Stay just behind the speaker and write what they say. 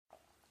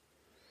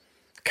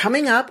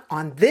Coming up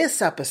on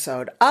this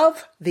episode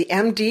of the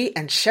MD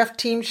and Chef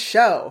Team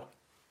Show.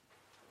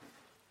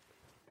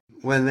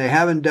 When they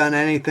haven't done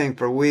anything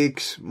for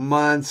weeks,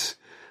 months,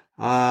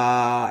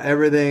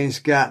 everything's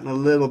gotten a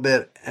little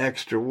bit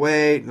extra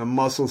weight, the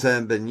muscles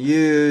haven't been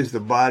used, the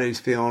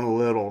body's feeling a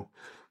little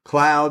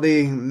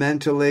cloudy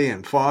mentally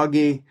and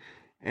foggy,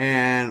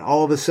 and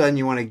all of a sudden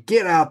you want to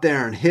get out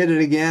there and hit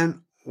it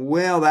again,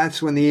 well,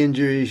 that's when the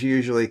injuries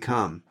usually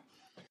come.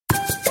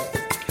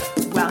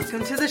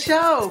 Welcome to the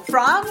show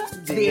from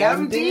the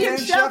MD and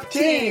Chef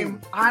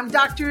Team. I'm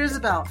Dr.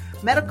 Isabel,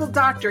 medical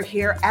doctor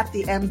here at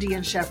the MD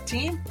and Chef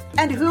Team.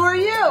 And who are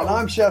you? And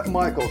I'm Chef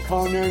Michael,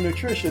 culinary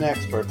nutrition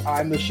expert.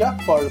 I'm the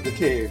chef part of the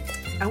team.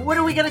 And what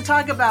are we going to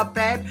talk about,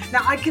 babe?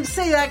 Now, I can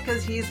say that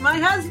because he's my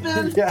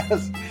husband.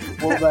 Yes.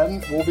 Well,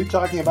 then we'll be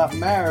talking about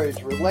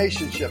marriage,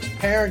 relationships,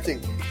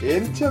 parenting,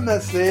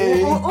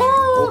 intimacy.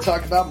 We'll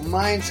talk about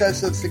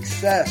mindsets of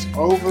success,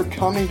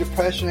 overcoming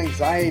depression,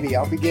 anxiety.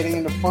 I'll be getting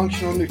into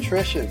functional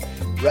nutrition,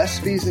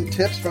 recipes and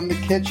tips from the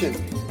kitchen.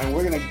 And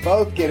we're going to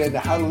both get into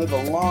how to live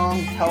a long,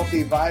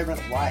 healthy,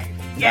 vibrant life.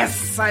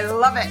 Yes, I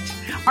love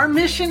it. Our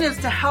mission is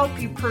to help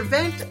you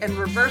prevent and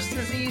reverse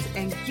disease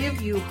and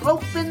give you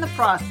hope in the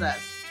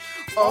process.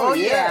 Oh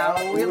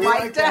yeah, we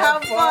like to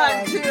have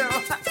fun too.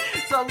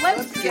 So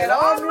let's get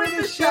on with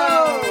the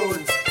show.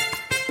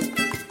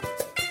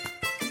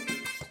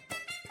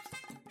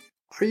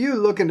 Are you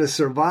looking to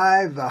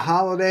survive the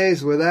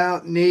holidays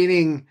without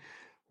needing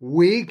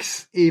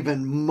weeks,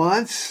 even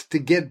months to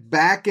get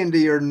back into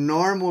your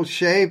normal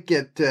shape,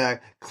 get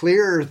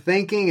clearer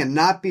thinking and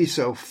not be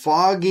so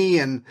foggy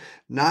and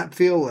not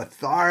feel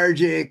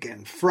lethargic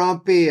and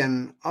frumpy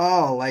and,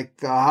 like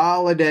the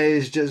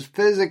holidays just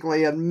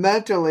physically and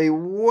mentally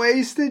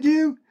wasted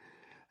you?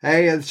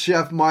 Hey, it's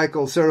Chef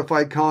Michael,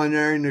 certified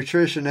culinary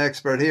nutrition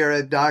expert here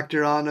at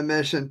Doctor on a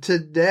Mission.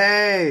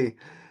 Today,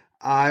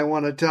 I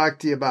want to talk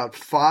to you about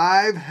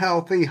 5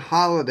 healthy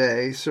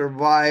holiday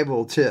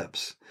survival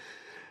tips.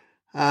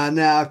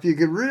 Now, if you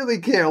could really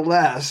care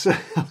less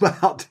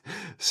about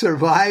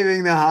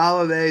surviving the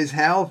holidays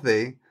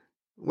healthy,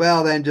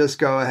 well, then just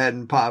go ahead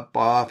and pop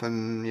off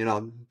and,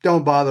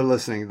 don't bother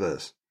listening to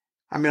this.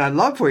 I mean, I'd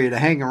love for you to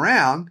hang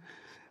around,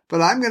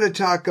 but I'm going to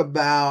talk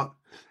about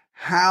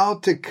how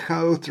to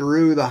go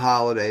through the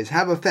holidays,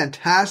 have a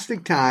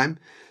fantastic time,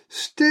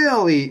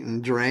 still eat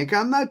and drink.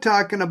 I'm not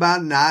talking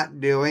about not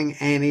doing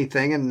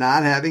anything and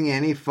not having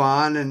any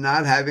fun and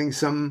not having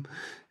some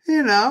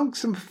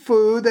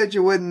food that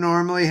you wouldn't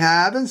normally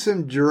have and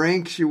some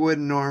drinks you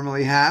wouldn't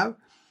normally have.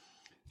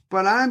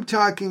 But I'm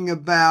talking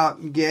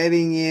about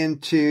getting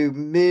into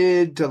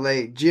mid to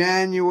late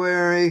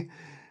January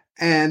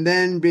and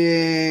then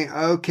being,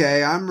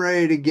 okay, I'm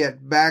ready to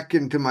get back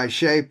into my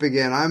shape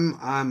again.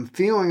 I'm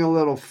feeling a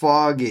little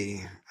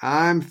foggy.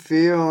 I'm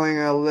feeling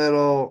a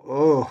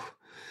little,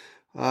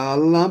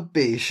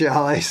 lumpy,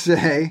 shall I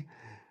say.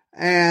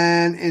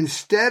 And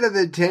instead of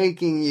it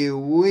taking you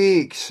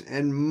weeks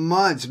and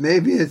months,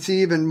 maybe it's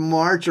even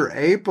March or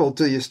April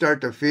till you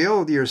start to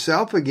feel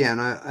yourself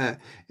again.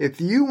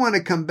 If you want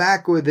to come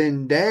back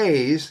within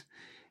days,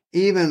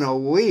 even a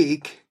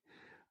week,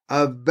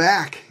 of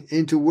back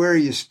into where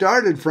you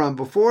started from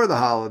before the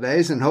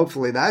holidays, and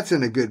hopefully that's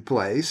in a good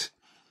place,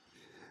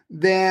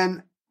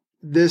 then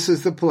this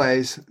is the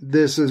place.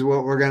 This is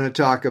what we're going to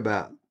talk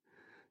about.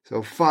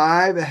 So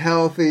 5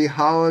 healthy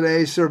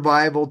holiday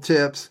survival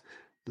tips.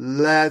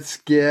 Let's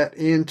get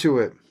into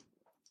it.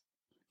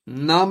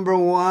 Number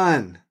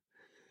 1,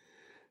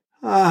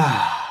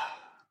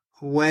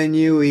 when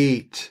you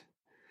eat,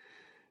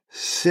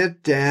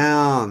 sit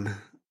down,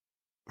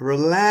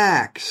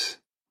 relax,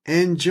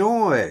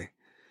 enjoy.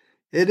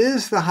 It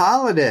is the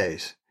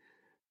holidays.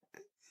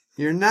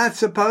 You're not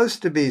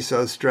supposed to be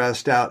so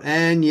stressed out.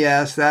 And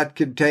yes, that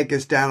could take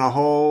us down a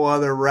whole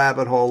other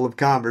rabbit hole of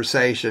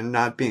conversation,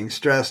 not being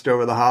stressed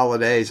over the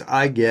holidays.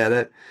 I get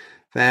it.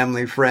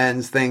 Family,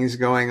 friends, things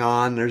going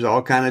on. There's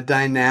all kind of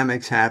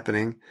dynamics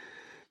happening.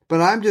 But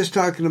I'm just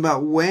talking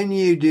about when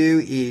you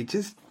do eat,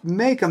 just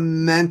make a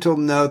mental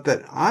note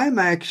that I'm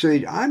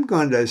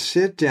going to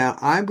sit down.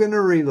 I'm going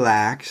to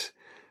relax.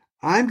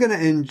 I'm going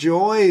to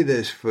enjoy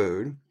this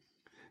food.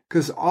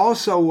 Because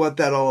also what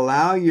that'll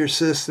allow your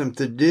system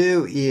to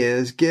do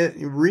is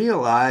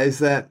realize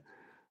that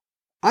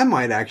I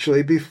might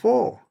actually be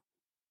full.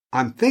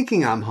 I'm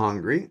thinking I'm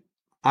hungry.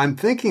 I'm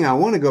thinking I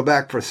want to go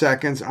back for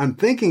seconds. I'm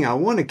thinking I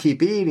want to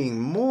keep eating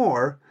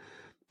more.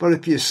 But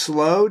if you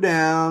slow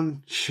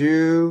down,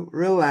 chew,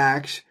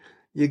 relax,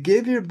 you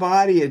give your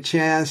body a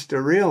chance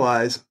to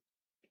realize,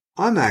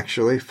 I'm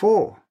actually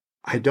full.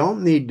 I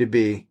don't need to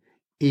be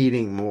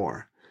eating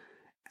more.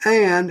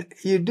 And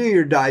you do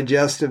your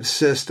digestive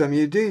system,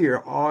 you do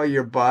all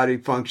your body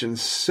functions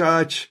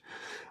such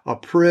a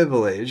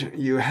privilege.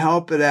 You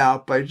help it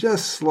out by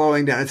just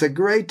slowing down. It's a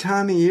great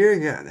time of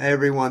year,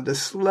 everyone, to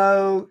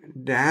slow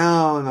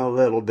down a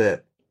little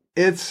bit.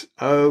 It's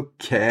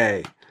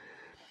okay.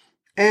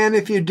 And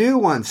if you do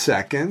want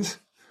seconds,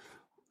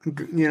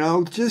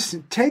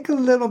 just take a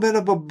little bit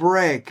of a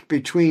break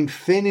between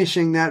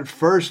finishing that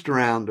first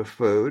round of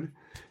food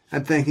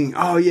and thinking,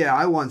 oh yeah,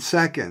 I want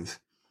seconds.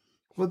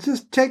 Well,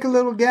 just take a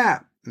little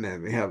gap.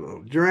 Maybe have a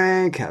little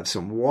drink, have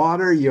some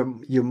water.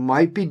 You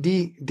might be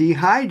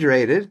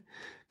dehydrated,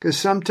 because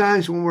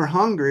sometimes when we're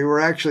hungry, we're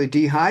actually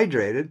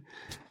dehydrated.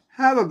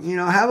 Have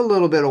a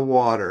little bit of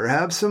water.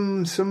 Have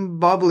some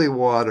bubbly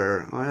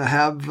water. Or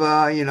have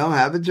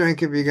a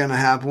drink if you're going to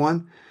have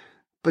one.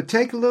 But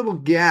take a little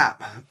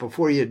gap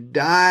before you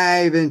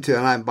dive into,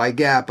 and by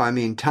gap I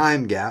mean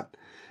time gap.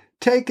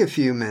 Take a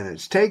few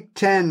minutes. Take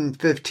 10,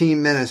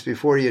 15 minutes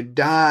before you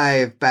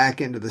dive back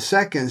into the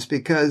seconds,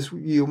 because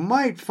you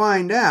might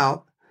find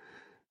out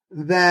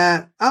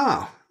that,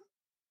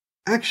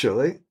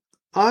 actually,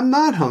 I'm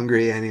not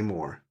hungry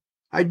anymore.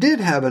 I did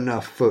have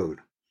enough food.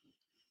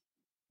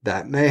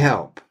 That may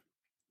help.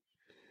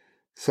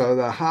 So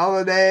the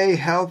holiday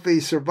healthy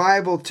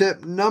survival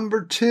tip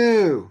number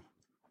 2,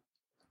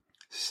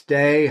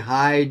 stay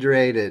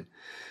hydrated.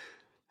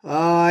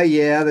 Oh,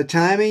 yeah, the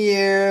time of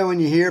year when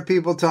you hear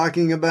people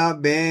talking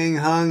about being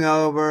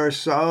hungover,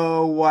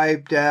 so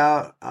wiped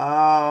out.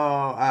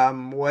 Oh,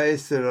 I'm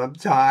wasted, I'm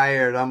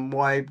tired, I'm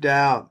wiped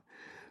out.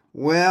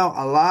 Well,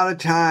 a lot of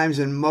times,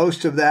 and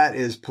most of that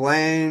is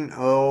plain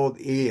old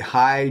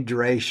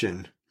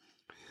hydration.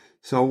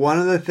 So one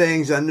of the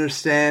things,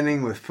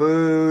 understanding with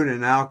food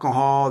and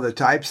alcohol, the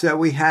types that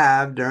we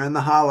have during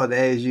the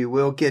holidays, you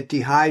will get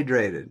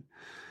dehydrated.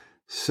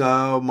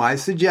 So my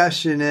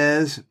suggestion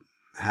is,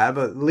 have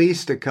at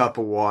least a cup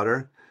of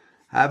water.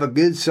 Have a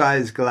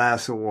good-sized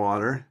glass of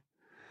water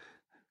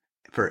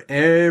for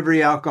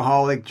every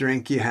alcoholic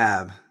drink you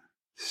have.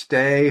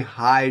 Stay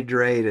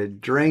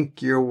hydrated.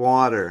 Drink your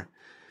water.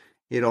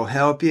 It'll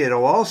help you.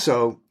 It'll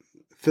also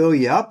fill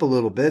you up a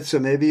little bit, so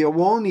maybe you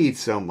won't eat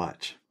so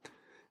much.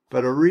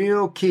 But a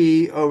real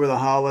key over the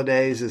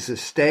holidays is to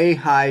stay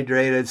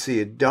hydrated so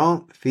you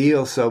don't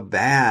feel so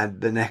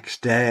bad the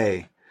next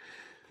day.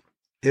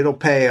 It'll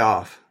pay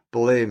off,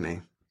 believe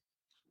me.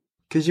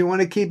 Because you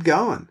want to keep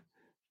going.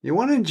 You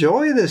want to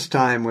enjoy this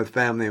time with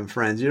family and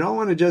friends. You don't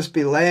want to just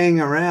be laying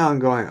around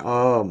going,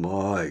 oh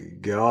my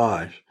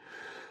gosh.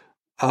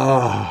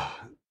 Oh,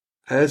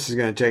 this is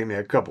going to take me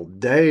a couple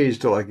days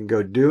till I can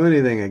go do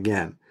anything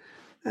again.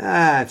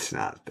 That's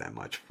not that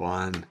much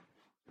fun.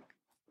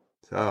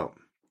 So,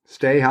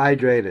 stay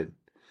hydrated.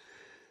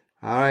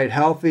 All right,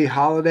 healthy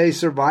holiday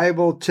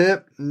survival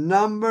tip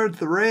number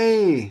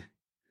 3.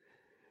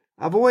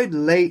 Avoid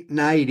late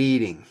night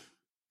eating.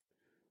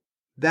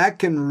 That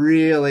can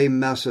really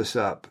mess us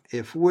up.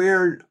 If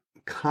we're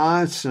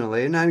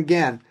constantly, and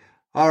again,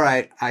 all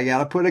right, I got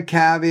to put a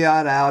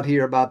caveat out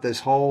here about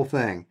this whole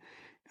thing.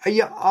 Are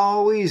you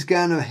always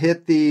going to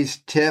hit these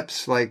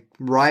tips like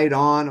right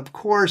on? Of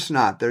course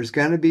not. There's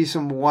going to be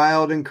some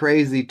wild and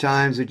crazy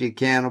times that you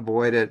can't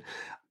avoid it.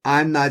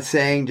 I'm not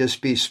saying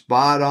just be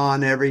spot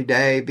on every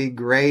day, be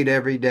great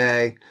every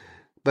day.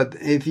 But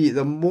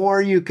the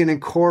more you can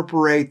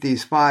incorporate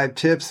these 5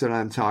 tips that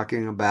I'm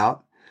talking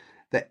about,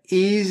 the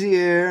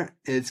easier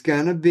it's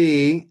going to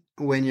be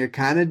when you're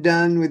kind of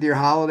done with your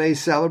holiday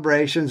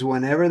celebrations,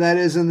 whenever that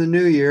is in the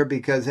new year,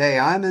 because, hey,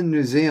 I'm in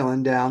New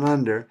Zealand down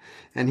under,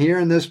 and here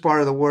in this part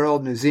of the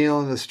world, New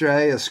Zealand,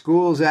 Australia,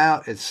 school's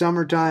out, it's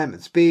summertime,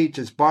 it's beach,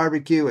 it's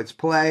barbecue, it's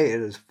play,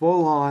 it is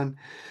full on.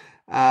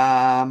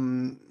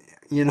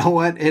 You know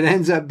what? It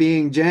ends up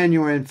being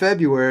January and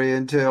February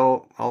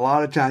until a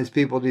lot of times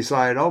people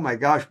decide, oh my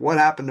gosh, what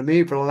happened to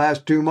me for the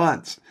last 2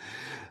 months?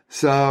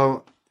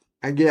 So,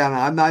 again,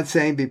 I'm not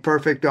saying be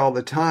perfect all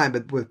the time,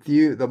 but with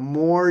you, the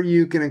more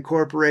you can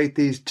incorporate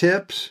these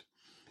tips,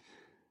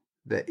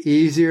 the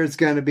easier it's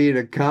going to be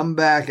to come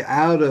back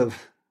out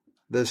of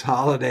this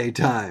holiday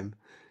time.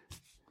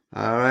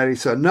 Alrighty,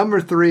 so number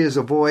 3 is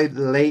avoid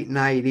late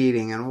night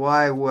eating. And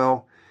why?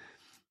 Well,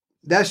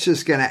 that's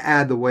just going to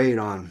add the weight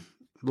on.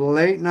 The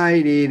late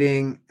night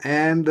eating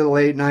and the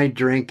late night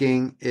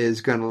drinking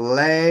is going to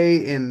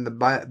lay in the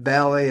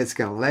belly. It's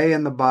going to lay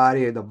in the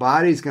body. The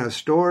body's going to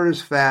store it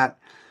as fat.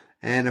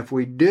 And if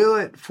we do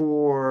it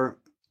for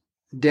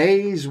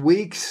days,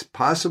 weeks,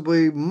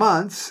 possibly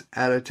months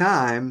at a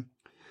time,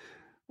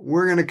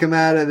 we're going to come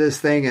out of this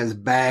thing as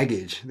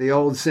baggage. The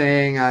old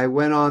saying, I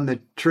went on the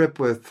trip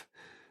with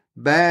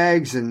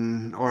bags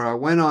or I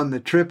went on the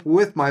trip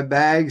with my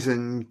bags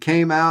and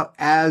came out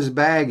as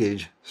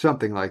baggage,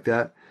 something like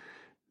that.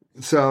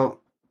 So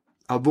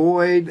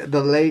avoid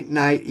the late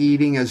night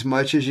eating as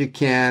much as you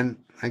can.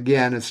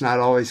 Again, it's not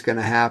always going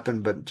to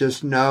happen, but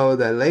just know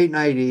that late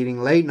night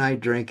eating, late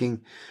night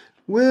drinking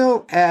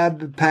will add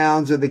the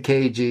pounds of the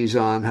kgs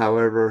on,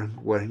 however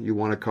what you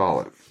want to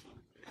call it.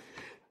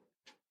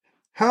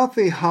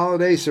 Healthy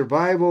holiday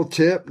survival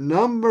tip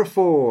number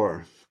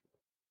 4.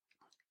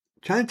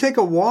 Try to take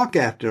a walk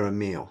after a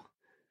meal.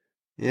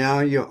 You know,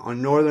 you're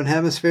on Northern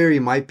Hemisphere, you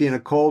might be in a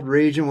cold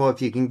region. Well,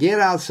 if you can get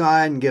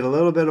outside and get a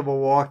little bit of a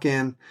walk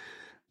in,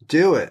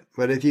 do it.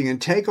 But if you can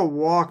take a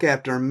walk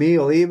after a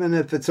meal, even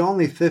if it's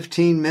only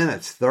 15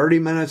 minutes, 30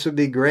 minutes would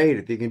be great.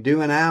 If you can do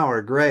an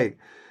hour, great.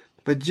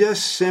 But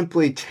just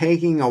simply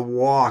taking a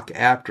walk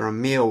after a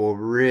meal will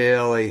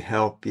really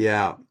help you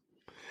out.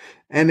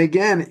 And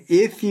again,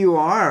 if you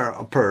are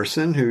a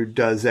person who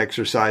does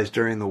exercise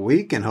during the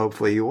week, and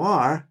hopefully you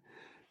are,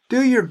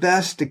 do your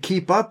best to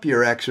keep up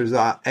your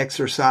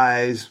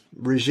exercise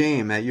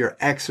regime, your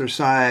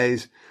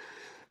exercise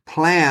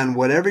plan,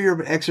 whatever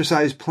your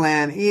exercise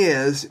plan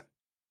is.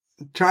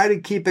 Try to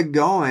keep it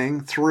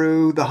going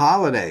through the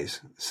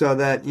holidays so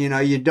that,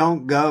 you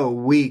don't go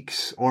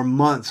weeks or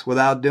months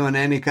without doing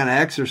any kind of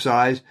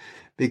exercise,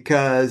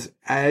 because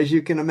as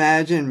you can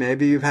imagine,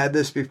 maybe you've had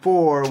this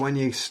before, when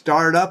you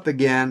start up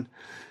again,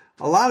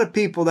 a lot of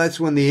people,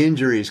 that's when the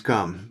injuries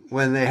come,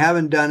 when they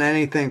haven't done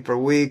anything for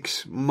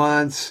weeks,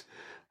 months,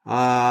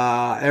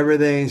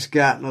 everything's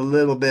gotten a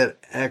little bit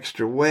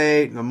extra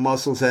weight, the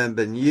muscles haven't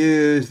been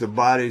used, the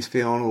body's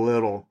feeling a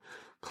little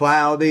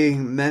cloudy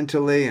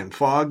mentally and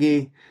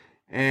foggy,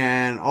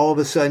 and all of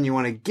a sudden you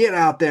want to get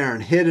out there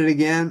and hit it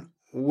again.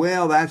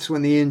 Well, that's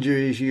when the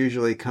injuries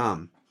usually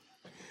come.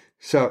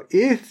 So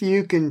if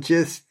you can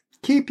just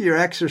keep your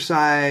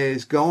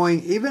exercise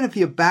going, even if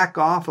you back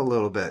off a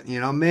little bit,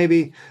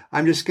 maybe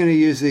I'm just going to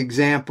use the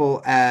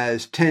example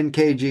as 10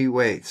 kg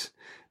weights.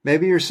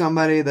 Maybe you're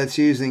somebody that's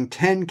using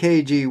 10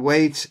 kg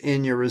weights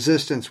in your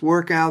resistance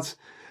workouts.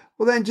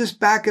 Well, then just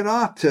back it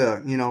off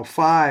to,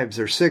 5s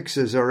or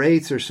 6s or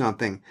 8s or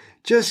something.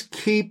 Just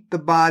keep the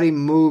body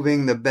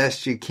moving the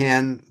best you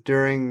can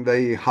during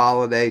the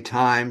holiday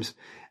times.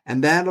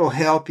 And that'll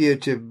help you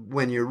to,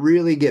 when you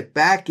really get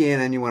back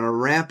in and you want to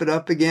ramp it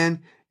up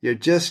again, you're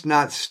just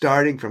not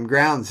starting from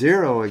ground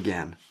zero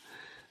again.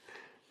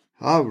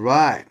 All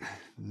right.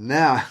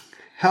 Now,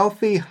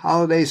 healthy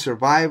holiday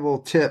survival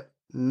tip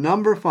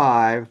number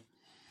 5.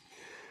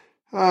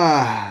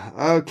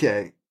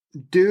 Okay.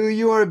 Do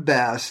your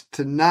best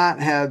to not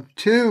have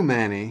too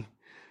many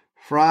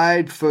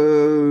fried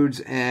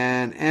foods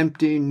and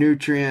empty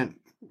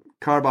nutrient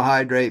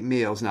carbohydrate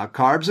meals. Now,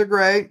 carbs are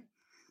great.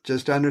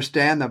 Just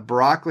understand that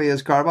broccoli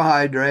has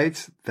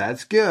carbohydrates.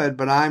 That's good.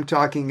 But I'm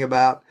talking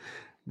about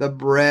the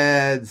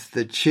breads,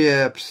 the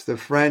chips, the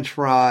French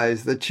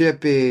fries, the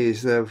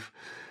chippies,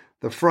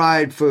 the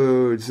fried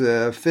foods,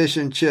 the fish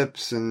and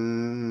chips,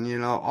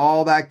 and,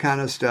 all that kind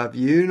of stuff.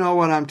 You know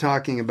what I'm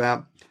talking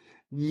about.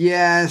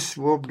 Yes,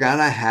 we're going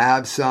to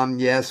have some.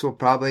 Yes, we'll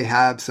probably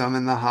have some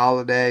in the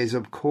holidays,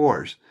 of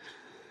course.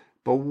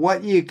 But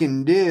what you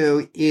can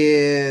do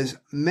is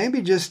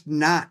maybe just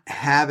not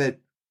have it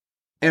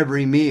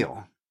every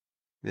meal.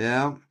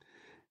 Not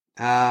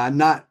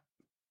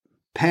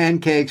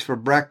pancakes for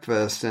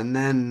breakfast and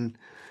then,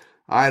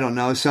 I don't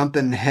know,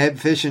 something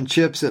fish and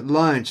chips at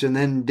lunch and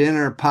then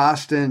dinner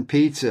pasta and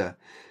pizza.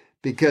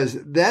 Because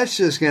that's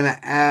just going to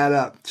add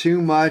up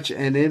too much,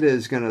 and it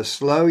is going to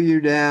slow you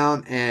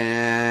down,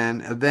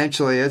 and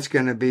eventually it's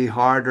going to be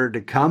harder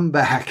to come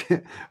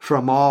back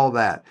from all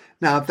that.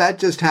 Now, if that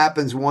just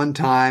happens one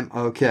time,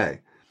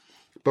 okay.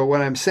 But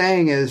what I'm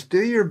saying is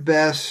do your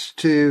best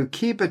to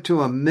keep it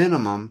to a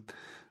minimum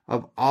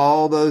of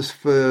all those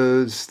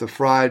foods, the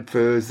fried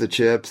foods, the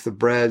chips, the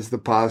breads, the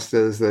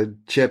pastas, the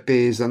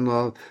chippies,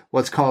 and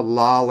what's called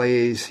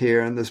lollies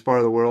here in this part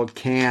of the world,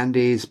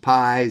 candies,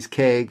 pies,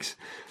 cakes,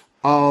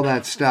 all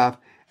that stuff.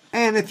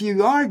 And if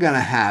you are going to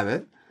have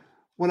it,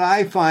 what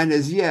I find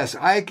is, yes,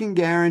 I can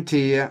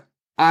guarantee you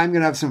I'm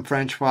going to have some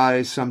French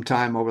fries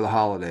sometime over the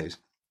holidays.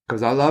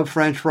 Because I love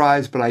French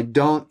fries, but I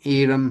don't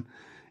eat them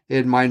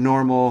in my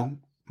normal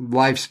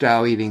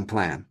lifestyle eating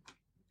plan.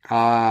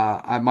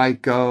 I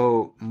might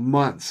go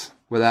months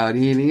without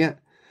eating it,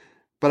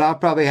 but I'll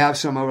probably have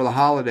some over the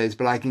holidays.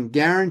 But I can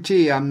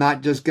guarantee I'm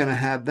not just going to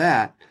have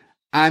that.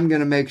 I'm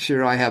going to make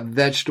sure I have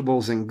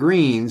vegetables and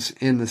greens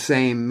in the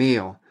same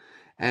meal.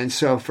 And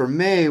so for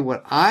me,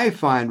 what I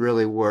find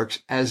really works,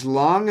 as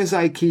long as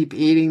I keep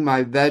eating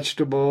my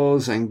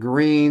vegetables and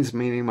greens,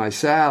 meaning my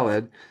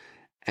salad,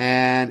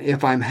 and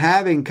if I'm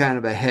having kind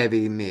of a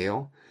heavy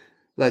meal,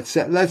 let's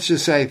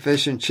just say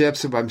fish and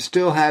chips, if I'm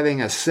still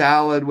having a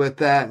salad with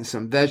that and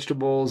some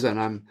vegetables, and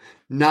I'm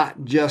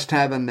not just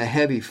having the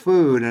heavy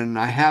food, and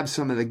I have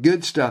some of the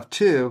good stuff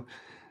too,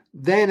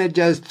 then it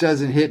just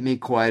doesn't hit me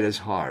quite as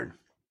hard.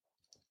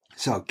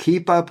 So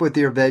keep up with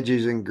your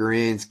veggies and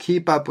greens.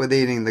 Keep up with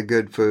eating the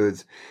good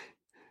foods.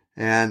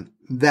 And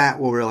that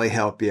will really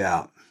help you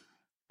out.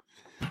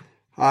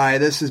 All right,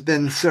 this has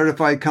been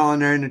Certified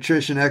Culinary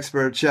Nutrition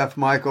Expert Chef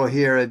Michael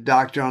here at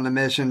Doctor on a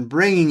Mission,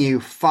 bringing you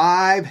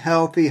 5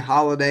 healthy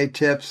holiday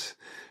tips,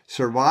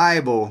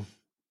 survival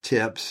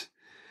tips,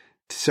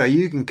 so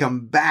you can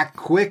come back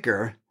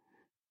quicker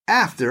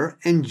after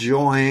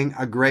enjoying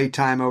a great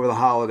time over the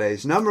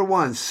holidays. Number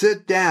 1,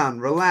 sit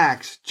down,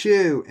 relax,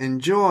 chew,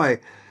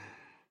 enjoy.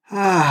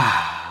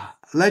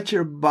 Let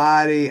your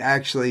body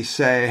actually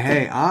say,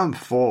 hey, I'm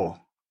full.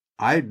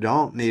 I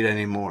don't need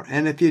any more.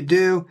 And if you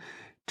do,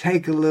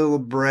 take a little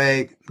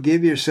break.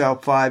 Give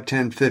yourself 5,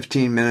 10,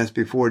 15 minutes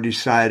before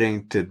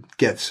deciding to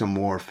get some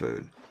more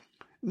food.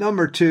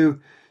 Number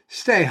 2,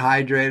 stay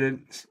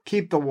hydrated.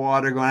 Keep the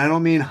water going. I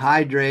don't mean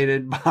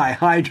hydrated by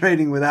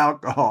hydrating with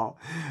alcohol.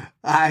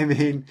 I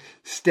mean,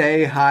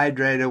 stay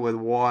hydrated with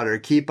water.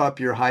 Keep up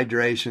your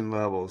hydration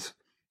levels.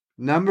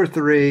 Number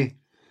 3,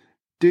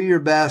 do your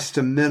best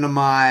to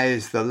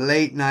minimize the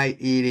late night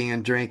eating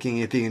and drinking.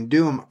 If you can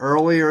do them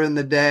earlier in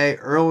the day,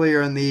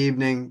 earlier in the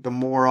evening, the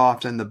more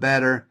often, the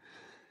better.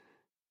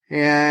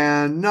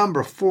 And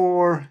number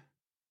 4,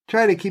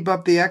 try to keep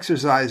up the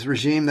exercise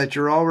regime that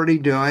you're already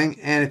doing.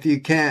 And if you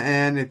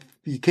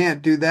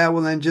can't do that,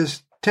 well, then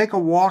just take a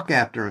walk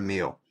after a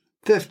meal.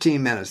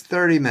 15 minutes,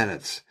 30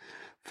 minutes,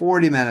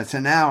 40 minutes,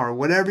 an hour,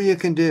 whatever you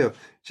can do.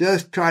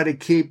 Just try to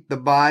keep the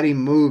body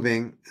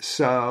moving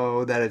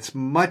so that it's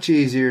much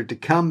easier to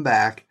come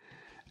back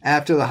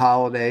after the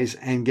holidays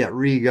and get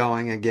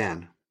re-going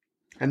again.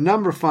 And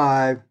number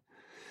 5,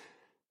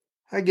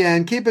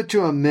 again, keep it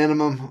to a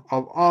minimum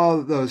of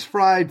all those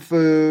fried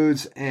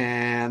foods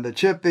and the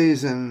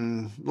chippies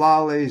and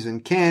lollies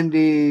and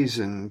candies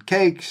and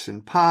cakes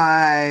and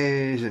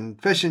pies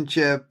and fish and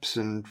chips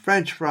and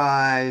French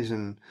fries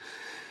and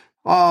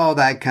all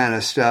that kind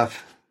of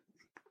stuff.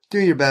 Do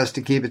your best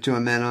to keep it to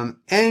a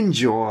minimum.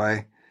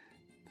 Enjoy,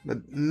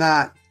 but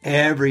not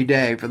every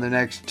day for the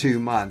next 2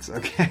 months,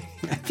 okay?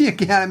 If you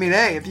can,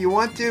 hey, if you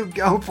want to,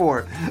 go for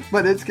it.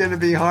 But it's going to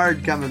be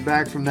hard coming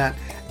back from that.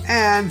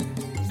 And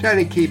try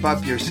to keep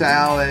up your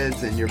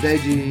salads and your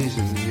veggies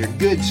and your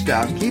good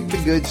stuff. Keep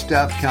the good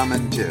stuff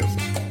coming too.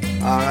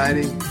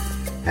 Alrighty?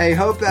 Hey,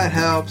 hope that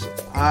helps.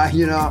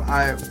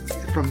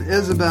 From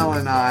Isabel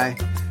and I,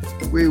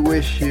 we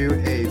wish you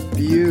a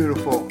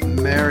beautiful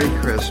Merry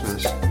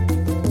Christmas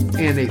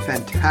and a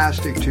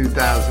fantastic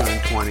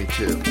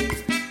 2022.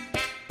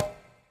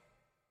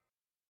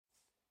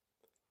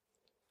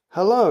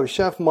 Hello,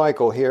 Chef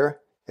Michael here.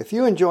 If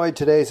you enjoyed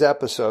today's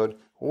episode,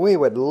 we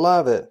would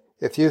love it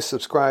if you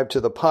subscribed to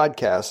the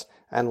podcast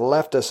and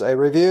left us a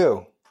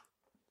review.